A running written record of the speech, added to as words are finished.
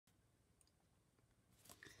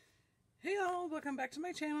Hey all, welcome back to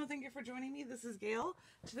my channel. Thank you for joining me. This is Gail.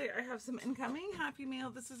 Today I have some incoming Happy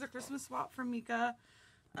Mail. This is a Christmas swap from Meeka.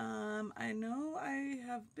 I know I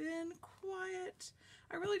have been quiet.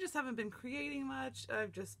 I really just haven't been creating much.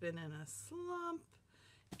 I've just been in a slump.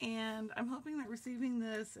 And I'm hoping that receiving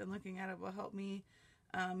this and looking at it will help me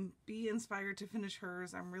be inspired to finish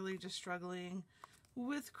hers. I'm really just struggling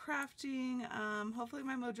with crafting. Hopefully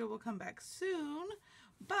my mojo will come back soon.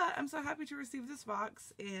 But I'm so happy to receive this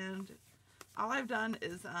box, and all I've done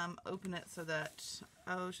is open it so that,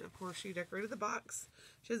 of course she decorated the box.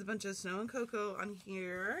 She has a bunch of snow and cocoa on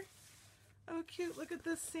here. Oh cute, look at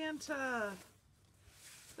this Santa.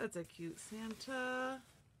 That's a cute Santa.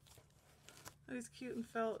 Oh, he's cute and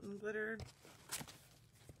felt and glitter.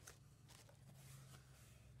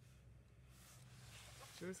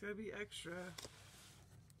 There's gotta be extra.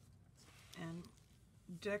 And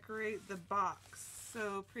decorate the box.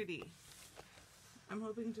 So pretty. I'm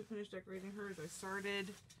hoping to finish decorating hers. I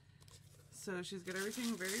started. So she's got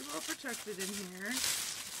everything very well protected in here.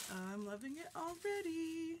 I'm loving it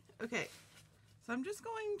already. Okay. So I'm just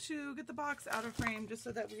going to get the box out of frame just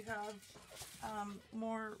so that we have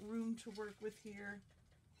more room to work with here.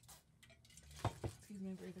 Excuse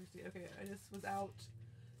me, I'm very thirsty. Okay, I just was out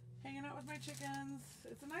hanging out with my chickens.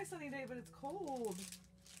 It's a nice sunny day, but it's cold.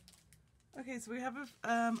 Okay, so we have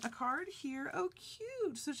a card here. Oh,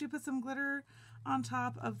 cute. So she put some glitter on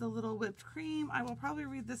top of the little whipped cream. I will probably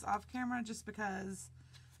read this off camera just because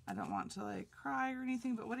I don't want to like cry or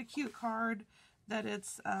anything, but what a cute card that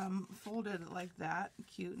it's folded like that.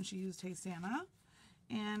 Cute. And she used Hey Santa.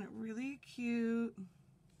 And really cute.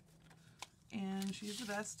 And she's the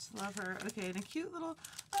best. Love her. Okay, and a cute little...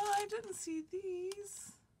 Oh, I didn't see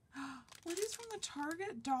these. Were these from the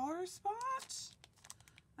Target dollar spot?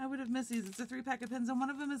 I would have missed these. It's a 3-pack of pins, and one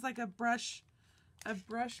of them is like a brush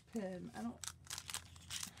pin. I don't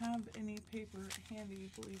have any paper handy,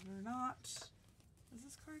 believe it or not. Is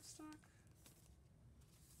this cardstock?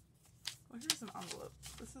 Well, here's an envelope.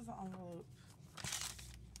 This is an envelope.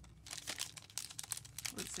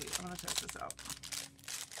 Let's see. I'm gonna test this out.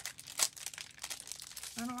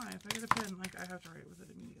 I don't know why. If I get a pen, like I have to write with it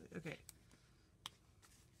immediately. Okay.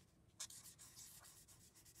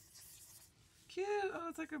 Cute. Oh,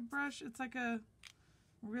 it's like a brush. It's like a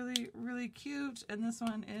really, really cute. And this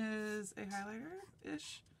one is a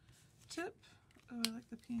highlighter-ish tip. Oh, I like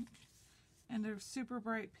the pink. And a super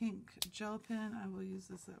bright pink gel pen. I will use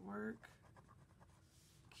this at work.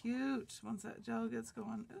 Cute. Once that gel gets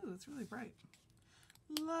going. Oh, it's really bright.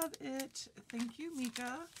 Love it. Thank you,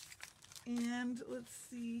 Meeka. And let's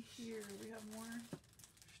see here. We have more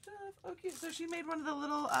stuff. Oh, cute. So she made one of the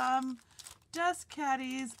little dust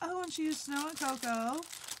caddies. Oh, and she used snow and cocoa.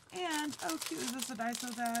 And, oh cute, is this a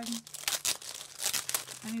Daiso bag?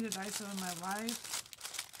 I need a Daiso in my life.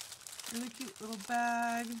 Really cute little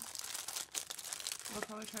bag. We'll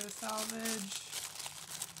probably try to salvage.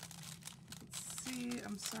 Let's see,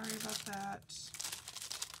 I'm sorry about that.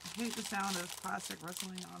 I hate the sound of plastic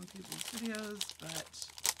rustling on people's videos, but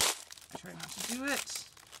I try not to do it.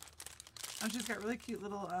 Oh, she's got really cute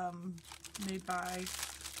little made by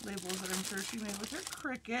labels that I'm sure she made with her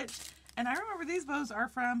Cricut. And I remember these bows are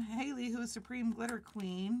from Haley, who is Supreme Glitter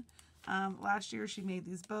Queen. Last year she made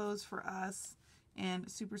these bows for us,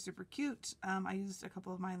 and super, super cute. I used a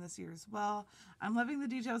couple of mine this year as well. I'm loving the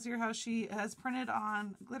details here, how she has printed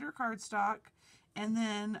on glitter cardstock, and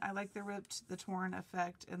then I like the torn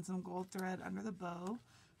effect and some gold thread under the bow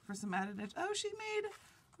for some added edge. Oh, she made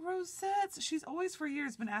rosettes. She's always for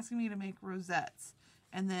years been asking me to make rosettes.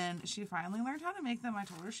 And then she finally learned how to make them. I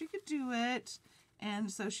told her she could do it.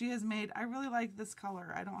 And so she has made, I really like this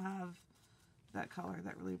color. I don't have that color,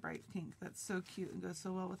 that really bright pink. That's so cute and goes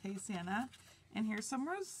so well with Hey Santa. And here's some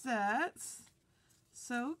rosettes.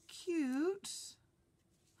 So cute.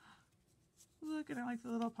 Look, and I like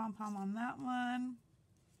the little pom-pom on that one.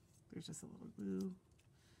 There's just a little glue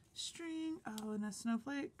string. Oh, and a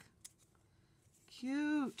snowflake.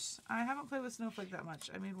 Cute. I haven't played with snowflake that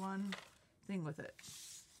much. I made one thing with it.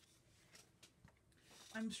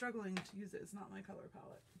 I'm struggling to use it. It's not my color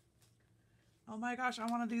palette. Oh my gosh, I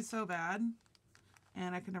wanted these so bad.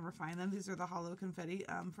 And I could never find them. These are the hollow confetti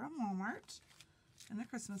from Walmart. In the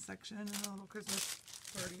Christmas section. In the little Christmas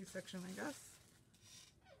party section, I guess.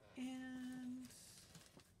 And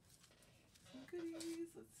some goodies.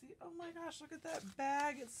 Let's see. Oh my gosh, look at that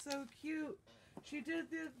bag. It's so cute. She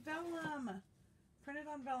did the vellum. Printed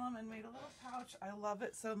on vellum and made a little pouch. I love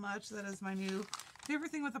it so much. That is my new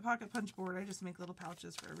favorite thing with the pocket punch board. I just make little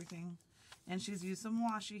pouches for everything. And she's used some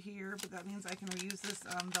washi here, but that means I can reuse this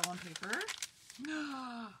vellum paper.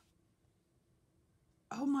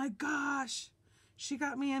 Oh my gosh. She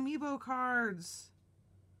got me amiibo cards.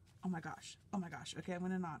 Oh my gosh. Oh my gosh. Okay, I'm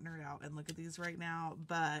going to not nerd out and look at these right now,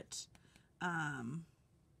 but oh my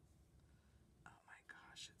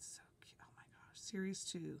gosh, it's so cute. Oh my gosh. Series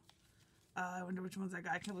 2. I wonder which ones I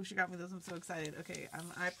got. I can't believe she got me those. I'm so excited. Okay,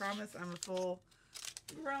 I promise I'm a full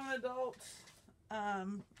grown adult.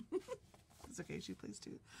 It's okay, she plays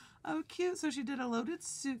too. Oh, cute. So she did a loaded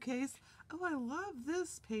suitcase. Oh, I love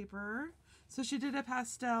this paper. So she did a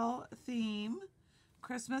pastel theme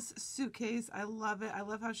Christmas suitcase. I love it. I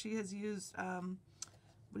love how she has used, what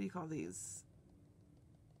do you call these?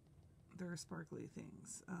 They're sparkly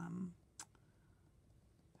things.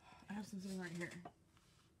 I have something right here.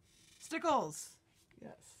 Stickles.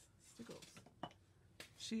 Yes, stickles.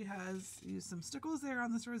 She has used some stickles there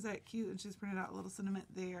on this rosette. Cute. And she's printed out a little sentiment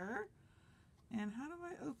there. And how do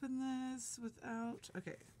I open this without...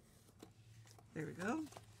 Okay. There we go.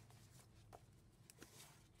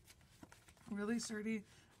 Really sturdy.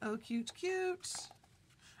 Oh, cute, cute.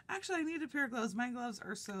 Actually, I need a pair of gloves. My gloves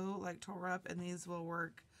are so like tore up, and these will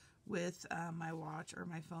work with my watch or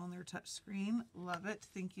my phone. They're touch screen. Love it.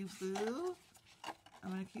 Thank you, Boo. I'm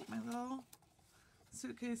going to keep my little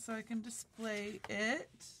suitcase so I can display it.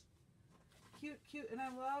 Cute, cute. And I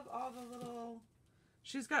love all the little...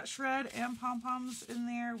 She's got shred and pom-poms in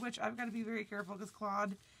there, which I've got to be very careful because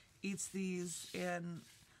Claude eats these, and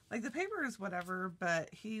like the paper is whatever, but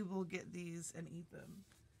he will get these and eat them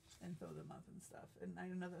and throw them up and stuff. And I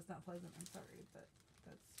know that's not pleasant. I'm sorry, but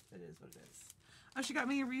it is what it is. Oh, she got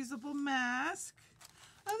me a reusable mask.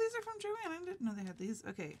 Oh, these are from Joanne. I didn't know they had these.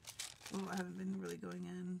 Okay. Oh, I haven't been really going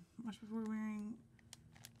in much before wearing.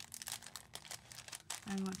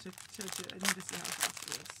 I want to I need to see how soft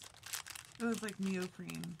it is. It was like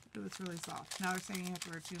neoprene. It was really soft. Now they're saying you have to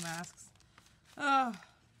wear 2 masks. Oh.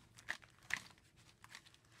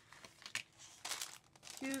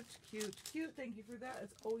 Cute, cute, cute. Thank you for that.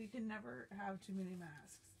 It's, oh, you can never have too many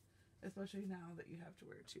masks, especially now that you have to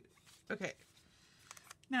wear 2. Okay.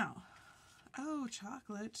 Now, oh,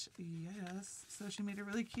 chocolate. Yes. So she made a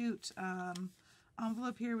really cute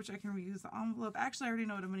envelope here, which I can reuse the envelope. Actually, I already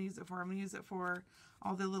know what I'm going to use it for. I'm going to use it for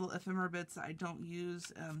all the little ephemera bits that I don't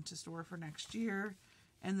use to store for next year.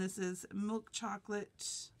 And this is milk chocolate.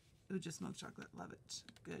 Ooh, just milk chocolate. Love it.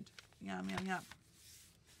 Good. Yum, yum, yum.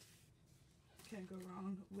 Can't go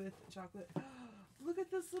wrong with chocolate. Look at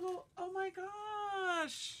this little, oh my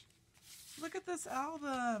gosh. Look at this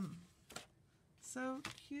album. So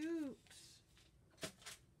cute.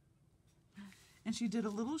 And she did a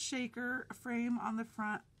little shaker frame on the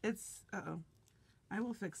front. It's, uh-oh. I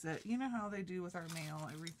will fix it. You know how they do with our mail.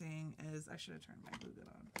 Everything is, I should have turned my glue gun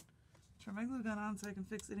on. Turn my glue gun on so I can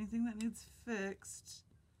fix anything that needs fixed.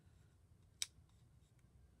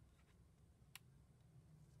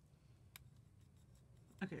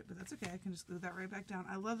 Okay, but that's okay. I can just glue that right back down.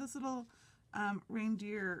 I love this little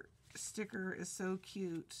reindeer sticker. Is so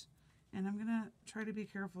cute. And I'm going to try to be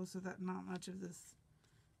careful so that not much of this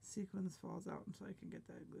sequins falls out until I can get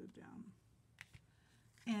that glued down.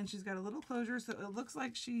 And she's got a little closure, so it looks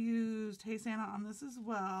like she used Hey Santa on this as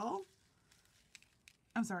well.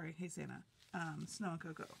 I'm sorry, Hey Santa. Snow and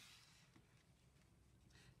Cocoa.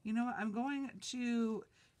 You know what? I'm going to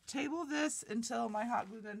table this until my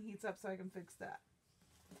hot glue gun heats up so I can fix that.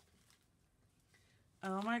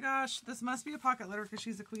 Oh my gosh, this must be a pocket letter because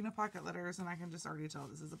she's a queen of pocket letters, and I can just already tell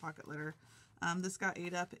this is a pocket letter. This got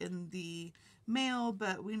ate up in the mail,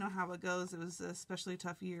 but we know how it goes. It was a especially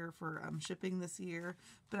tough year for shipping this year,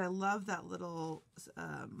 but I love that little,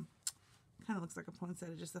 kind of looks like a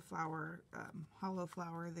poinsettia, just a flower, hollow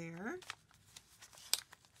flower there.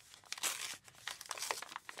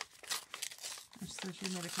 So she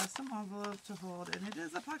made a custom envelope to hold, and it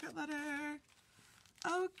is a pocket letter.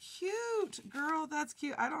 Oh, cute. Girl, that's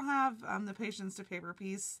cute. I don't have the patience to paper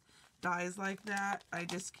piece dies like that. I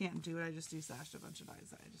just can't do it. I just destashed a bunch of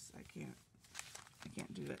dies. I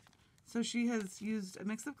can't do it. So she has used a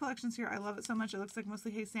mix of collections here. I love it so much. It looks like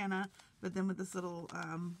mostly Hey Santa, but then with this little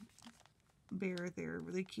bear there,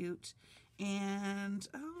 really cute. And,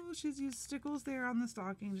 oh, she's used stickles there on the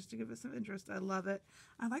stocking just to give it some interest. I love it.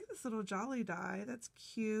 I like this little jolly die. That's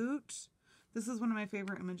cute. This is one of my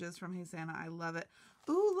favorite images from Hey Santa. I love it.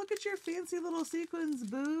 Ooh, look at your fancy little sequins,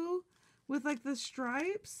 Boo, with like the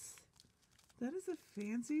stripes. That is a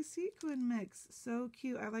fancy sequin mix. So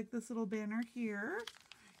cute. I like this little banner here.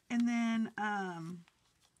 And then,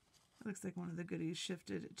 it looks like one of the goodies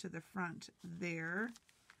shifted to the front there.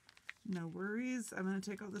 No worries. I'm going to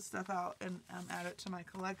take all this stuff out and add it to my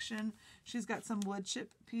collection. She's got some wood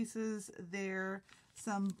chip pieces there,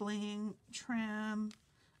 some bling trim,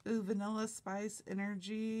 ooh, vanilla spice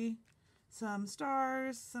energy, some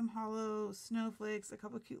stars, some hollow snowflakes, a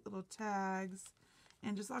couple cute little tags,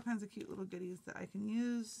 and just all kinds of cute little goodies that I can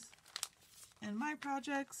use in my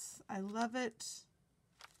projects. I love it.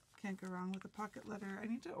 Can't go wrong with a pocket letter. I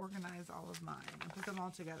need to organize all of mine and put them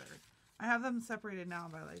all together. I have them separated now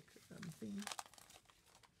by like theme.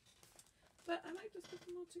 But I might just put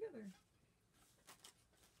them all together.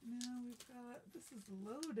 Now we've got, this is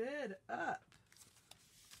loaded up.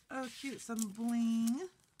 Oh, cute. Some bling.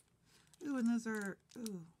 Ooh, and those are,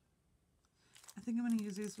 ooh. I think I'm going to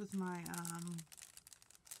use these with my,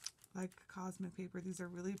 like, cosmic paper. These are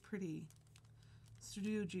really pretty.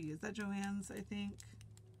 Studio G. Is that Joann's, I think?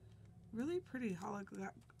 Really pretty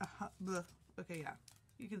okay, yeah.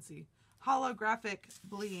 You can see. Holographic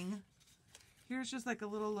bling. Here's just like a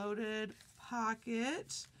little loaded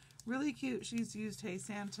pocket. Really cute. She's used Hey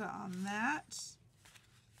Santa on that.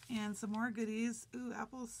 And some more goodies. Ooh,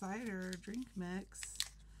 apple cider drink mix.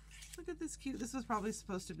 Look at this cute. This was probably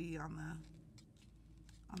supposed to be on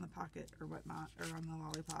the pocket or whatnot, or on the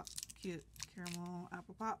lollipop. Cute caramel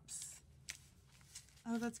apple pops.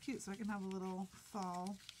 Oh, that's cute. So I can have a little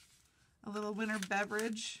fall, a little winter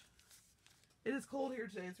beverage. It is cold here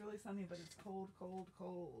today. It's really sunny, but it's cold, cold,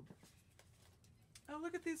 cold. Oh,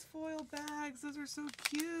 look at these foil bags. Those are so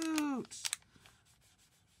cute.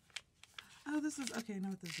 Oh, this is, okay, I know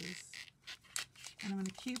what this is. And I'm going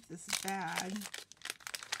to keep this bag.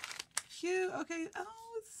 Cute. Okay.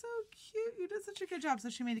 Oh, it's so cute. You did such a good job. So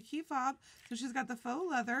she made a key fob. So she's got the faux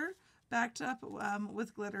leather backed up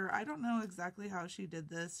with glitter. I don't know exactly how she did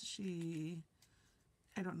this.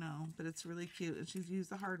 I don't know, but it's really cute. And she's used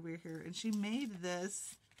the hardware here. And she made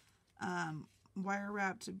this wire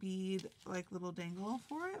wrapped bead, like little dangle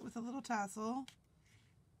for it with a little tassel.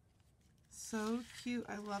 So cute.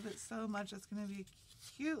 I love it so much. It's going to be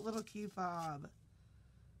a cute little key fob.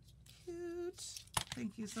 Cute.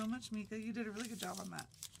 Thank you so much, Meeka. You did a really good job on that.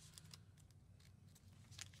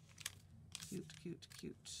 Cute, cute,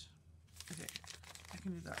 cute. Okay, I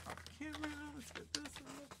can do that off camera. Let's get this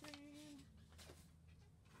one clean.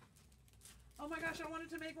 Oh my gosh, I wanted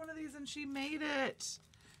to make one of these and she made it.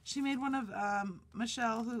 She made one of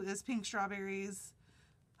Michelle, who is Pink Strawberries,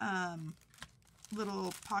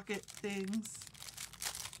 little pocket things.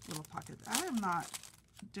 Little pocket. I am not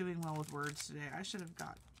doing well with words today. I should have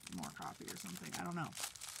got more coffee or something. I don't know.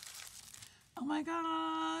 Oh my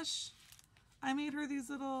gosh. I made her these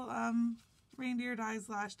little reindeer die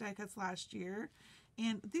cuts last year.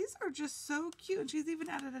 And these are just so cute. And she's even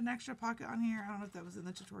added an extra pocket on here. I don't know if that was in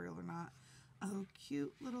the tutorial or not. Oh,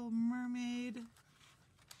 cute little mermaid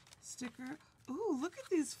sticker. Ooh, look at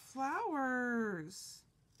these flowers.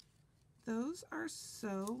 Those are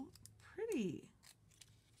so pretty.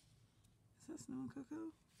 Is that Snow and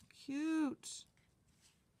Cocoa? Cute.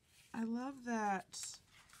 I love that.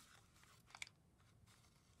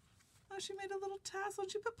 Oh, she made a little tassel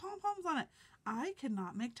and she put pom-poms on it. I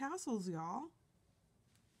cannot make tassels, y'all.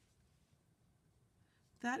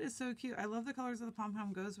 That is so cute. I love the colors of the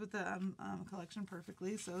pom-pom. Goes with the collection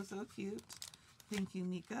perfectly. So, so cute. Thank you,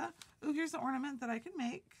 Meeka. Oh, here's the ornament that I can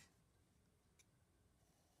make.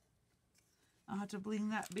 I'll have to bling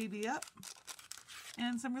that baby up.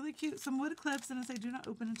 And some really cute, some wood clips, and it say do not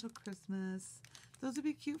open until Christmas. Those would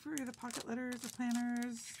be cute for either pocket letters or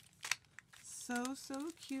planners. So, so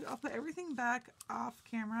cute. I'll put everything back off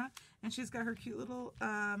camera. And she's got her cute little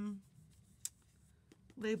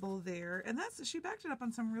label there. And that's, she backed it up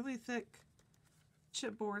on some really thick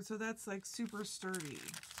chipboard, so that's like super sturdy.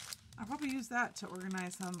 I'll probably use that to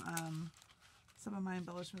organize some of my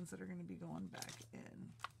embellishments that are going to be going back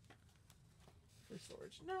in for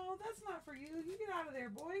storage. No, that's not for you. You get out of there,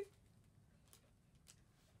 boy.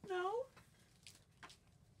 No.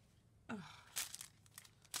 Ugh.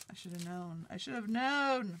 I should have known. I should have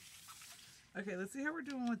known. Okay, let's see how we're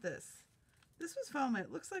doing with this. This was foam.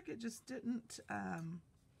 It looks like it just didn't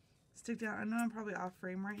stick down. I know I'm probably off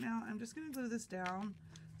frame right now. I'm just going to glue this down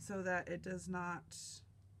so that it does not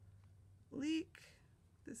leak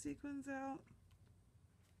the sequins out.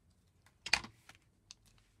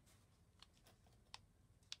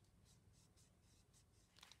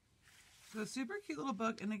 So super cute little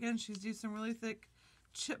book. And again, she's used some really thick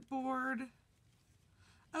chipboard.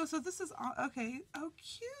 Oh, so this is, okay. Oh,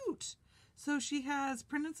 cute. So she has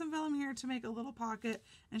printed some vellum here to make a little pocket,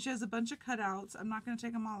 and she has a bunch of cutouts. I'm not going to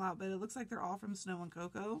take them all out, but it looks like they're all from Snow and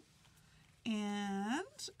Cocoa.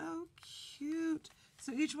 And, oh, cute.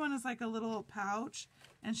 So each one is like a little pouch,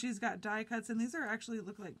 and she's got die cuts, and these are actually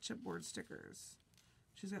look like chipboard stickers.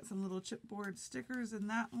 She's got some little chipboard stickers in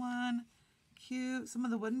that one. Cute. Some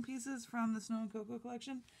of the wooden pieces from the Snow and Cocoa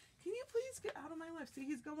collection. Can you please get out of my life? See,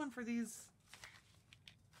 he's going for these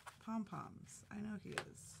pom-poms. I know he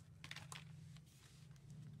is.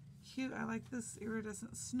 Cute. I like this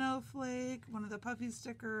iridescent snowflake. One of the puffy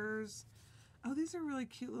stickers. Oh, these are really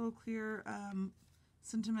cute little clear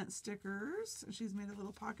sentiment stickers. She's made a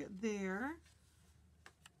little pocket there.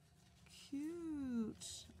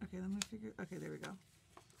 Cute. Okay, let me figure. Okay, there we go.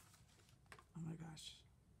 Oh my gosh.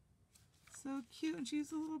 So cute. And she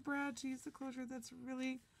used a little brad to use the closure. That's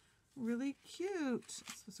really, really cute.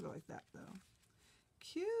 It's supposed to go like that though.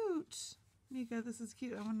 Cute. Meeka, this is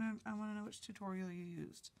cute. I wanna know which tutorial you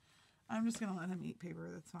used. I'm just gonna let him eat paper,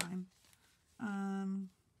 that's fine.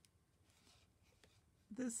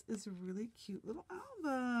 This is a really cute little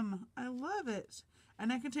album. I love it.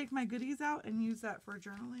 And I can take my goodies out and use that for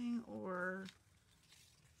journaling or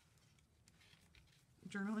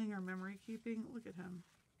memory keeping. Look at him.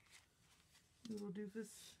 Little doofus.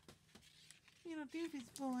 You know,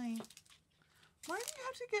 doofus boy. Why do you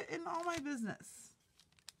have to get in all my business?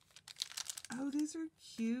 Oh, these are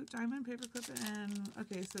cute. Diamond paperclip and,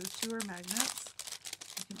 okay, so 2 are magnets.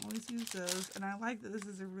 You can always use those. And I like that this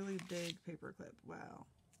is a really big paperclip. Wow.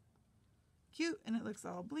 Cute. And it looks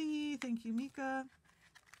all blingy. Thank you, Meeka.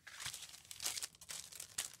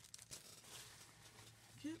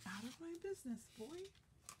 Get out of my business, boy.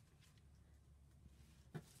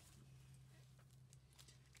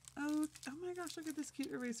 Oh my gosh, look at this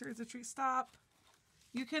cute eraser. It's a treat. Stop.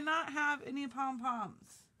 You cannot have any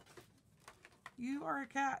pom-poms. You are a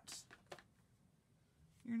cat.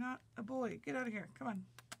 You're not a boy. Get out of here. Come on.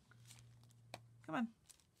 Come on.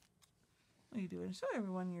 What are you doing? Show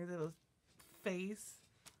everyone your little face.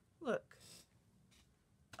 Look.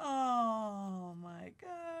 Oh my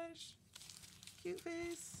gosh. Cute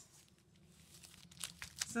face.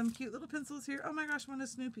 Some cute little pencils here. Oh my gosh, one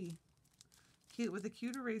is Snoopy. Cute with a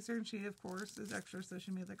cute eraser, and she of course is extra, so she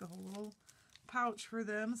made like a whole little pouch for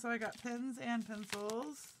them. So I got pens and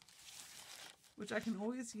pencils, which I can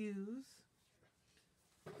always use.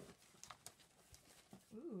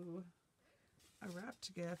 Ooh, a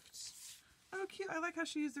wrapped gift. Oh, cute. I like how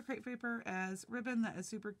she used the crepe paper as ribbon. That is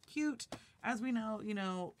super cute. As we know, you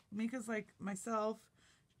know, Meeka's like myself.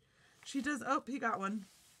 She does, oh, he got one.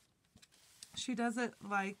 She doesn't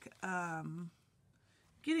like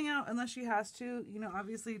getting out unless she has to, you know,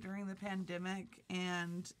 obviously during the pandemic.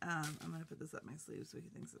 And I'm going to put this up my sleeve so he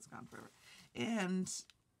thinks it's gone forever. And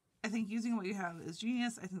I think using what you have is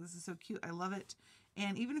genius. I think this is so cute. I love it.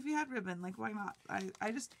 And even if you had ribbon, like, why not?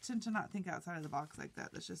 I just tend to not think outside of the box like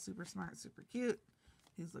that. That's just super smart, super cute.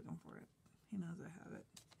 He's looking for it. He knows I have it.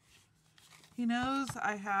 He knows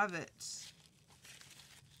I have it.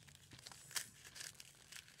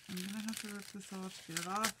 I'm going to have to rip this off to get it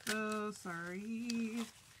off, though. Sorry.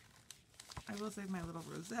 I will save my little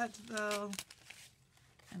rosette, though.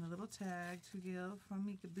 And a little tag to give from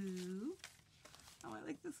Meeka Boo. Oh, I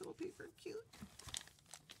like this little paper. Cute.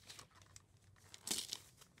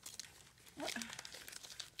 What?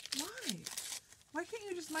 Why? Why can't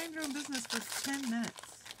you just mind your own business for 10 minutes?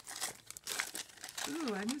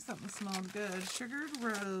 Ooh, I knew something smelled good. Sugared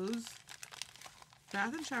rose,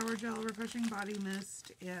 bath and shower gel, refreshing body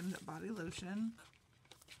mist, and body lotion.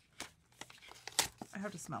 I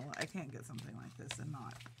have to smell it. I can't get something like this and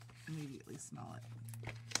not immediately smell it.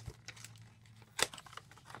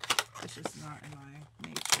 It's just not in my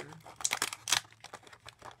nature.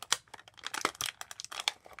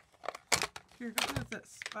 Here, go play with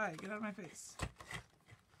this. Bye. Get out of my face.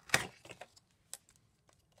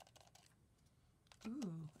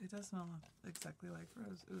 Ooh, it does smell exactly like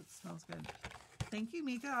rose. Ooh, it smells good. Thank you,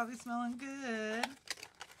 Meeka. I'll be smelling good.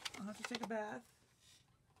 I'll have to take a bath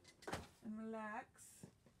and relax.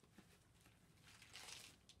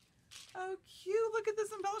 Oh, cute. Look at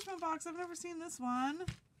this embellishment box. I've never seen this one.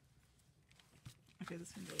 Okay,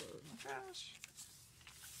 this can go over in the trash.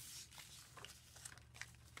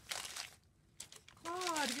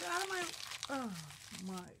 God, get out of my... Oh,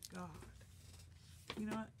 my God. You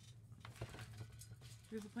know what?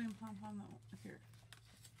 Here's a plain pom-pom that here.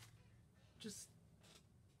 Just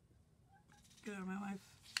get out of my life.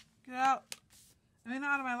 Get out. I mean,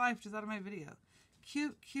 not out of my life, just out of my video.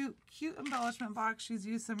 Cute, cute, cute embellishment box. She's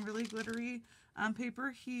used some really glittery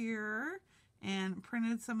paper here and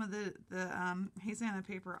printed some of the Hey Santa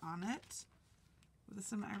paper on it. With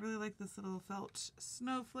some, I really like this little felt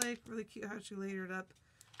snowflake. Really cute how she layered it up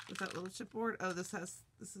with that little chipboard. Oh, this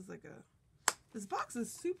is like a, this box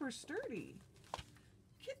is super sturdy.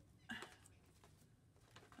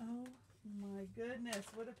 Oh my goodness,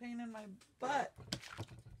 what a pain in my butt.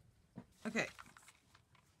 Okay.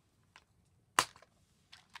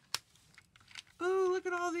 Ooh, look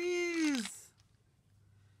at all these.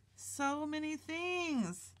 So many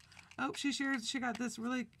things. Oh, she got this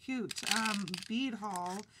really cute bead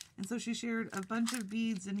haul. And so she shared a bunch of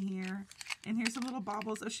beads in here. And here's some little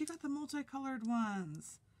baubles. Oh, she got the multicolored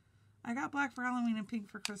ones. I got black for Halloween and pink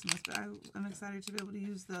for Christmas, but I'm excited to be able to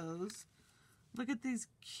use those. Look at these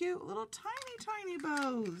cute little tiny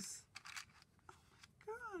bows. Oh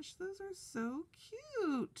my gosh, those are so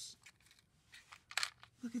cute.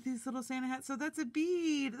 Look at these little Santa hats. So that's a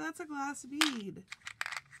bead. That's a glass bead.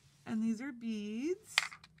 And these are beads.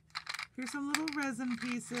 Here's some little resin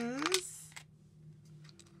pieces.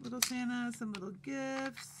 Little Santa, some little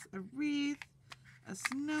gifts, a wreath, a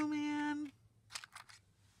snowman.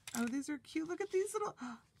 Oh, these are cute. Look at these little,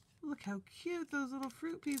 look how cute those little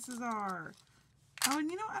fruit pieces are. Oh,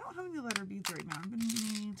 and you know, I don't have any letter beads right now. I'm going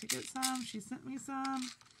to need to get some. She sent me some.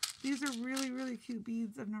 These are really cute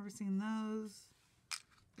beads. I've never seen those.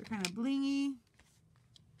 They're kind of blingy.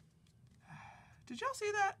 Did y'all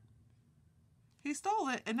see that? He stole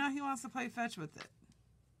it, and now he wants to play fetch with it.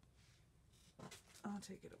 I'll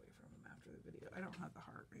take it away from him after the video. I don't have the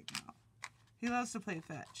heart right now. He loves to play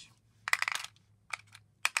fetch.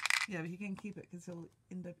 Yeah, but he can't keep it because he'll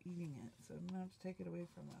end up eating it. So I'm going to have to take it away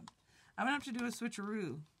from him. I'm going to have to do a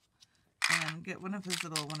switcheroo and get one of his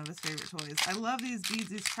favorite toys. I love these beads,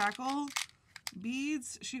 these crackle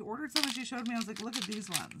beads. She ordered some and she showed me. I was like, look at these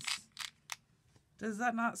ones. Does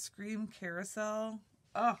that not scream carousel?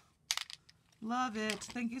 Oh, love it.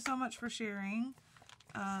 Thank you so much for sharing.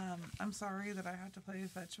 I'm sorry that I had to play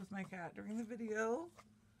fetch with my cat during the video.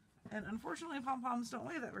 And unfortunately, pom-poms don't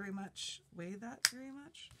weigh that very much.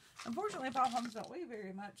 Unfortunately, pom-poms don't weigh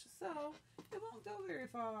very much, so it won't go very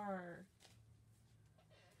far.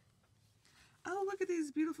 Oh, look at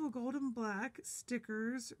these beautiful golden black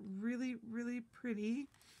stickers. Really pretty.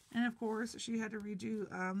 And of course, she had to redo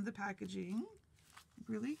the packaging.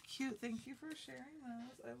 Really cute. Thank you for sharing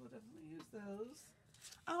those. I will definitely use those.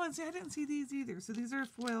 Oh, and see, I didn't see these either. So these are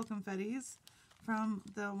foil confettis from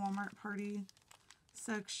the Walmart party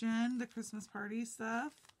section, the Christmas party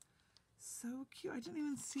stuff. So cute. I didn't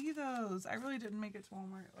even see those. I really didn't make it to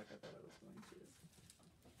Walmart like I thought I was going to.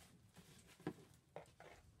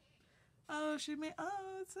 Oh, she made,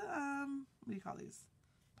 oh, it's a, what do you call these?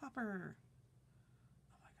 Popper.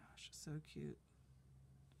 Oh my gosh, so cute.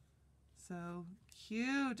 So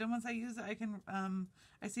cute. And once I use it, I can,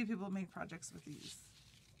 I see people make projects with these.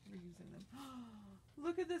 We're using them.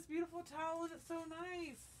 Look at this beautiful towel, and it's so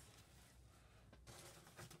nice.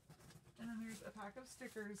 And then there's a pack of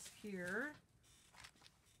stickers here.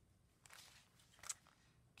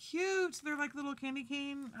 Cute. They're like little candy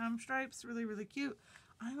cane stripes. Really cute.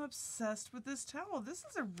 I'm obsessed with this towel. This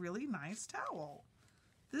is a really nice towel.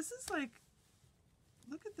 This is like,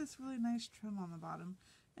 look at this really nice trim on the bottom.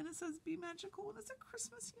 And it says, be magical. And it's a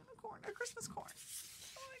Christmas unicorn. A Christmas corn.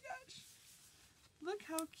 Oh my gosh. Look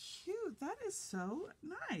how cute. That is so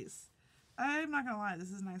nice. I'm not going to lie.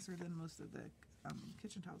 This is nicer than most of the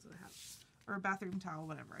kitchen towels that I have, or a bathroom towel,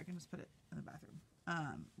 whatever. I can just put it in the bathroom.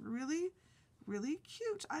 Really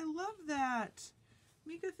cute. I love that.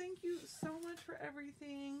 Meeka, thank you so much for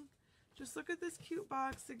everything. Just look at this cute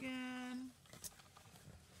box again.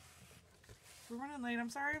 We're running late. I'm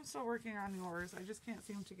sorry I'm still working on yours. I just can't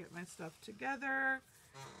seem to get my stuff together,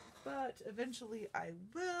 but eventually I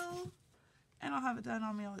will, and I'll have it done.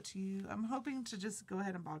 I'll mail it to you. I'm hoping to just go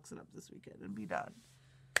ahead and box it up this weekend and be done.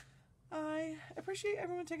 I appreciate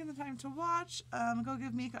everyone taking the time to watch. Go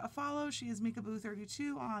give Meeka a follow. She is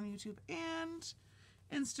MeekaBoo32 on YouTube and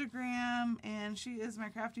Instagram, and she is my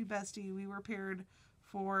crafty bestie. We were paired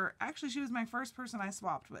for, actually she was my first person I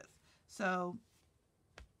swapped with. So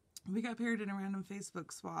we got paired in a random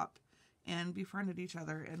Facebook swap and befriended each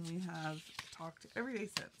other, and we have talked every day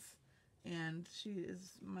since. And she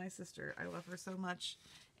is my sister. I love her so much,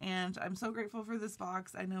 and I'm so grateful for this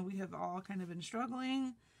box. I know we have all kind of been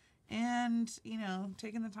struggling, and, you know,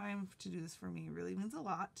 taking the time to do this for me really means a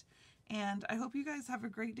lot. And I hope you guys have a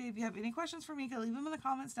great day. If you have any questions for Meeka, leave them in the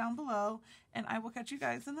comments down below, and I will catch you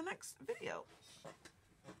guys in the next video.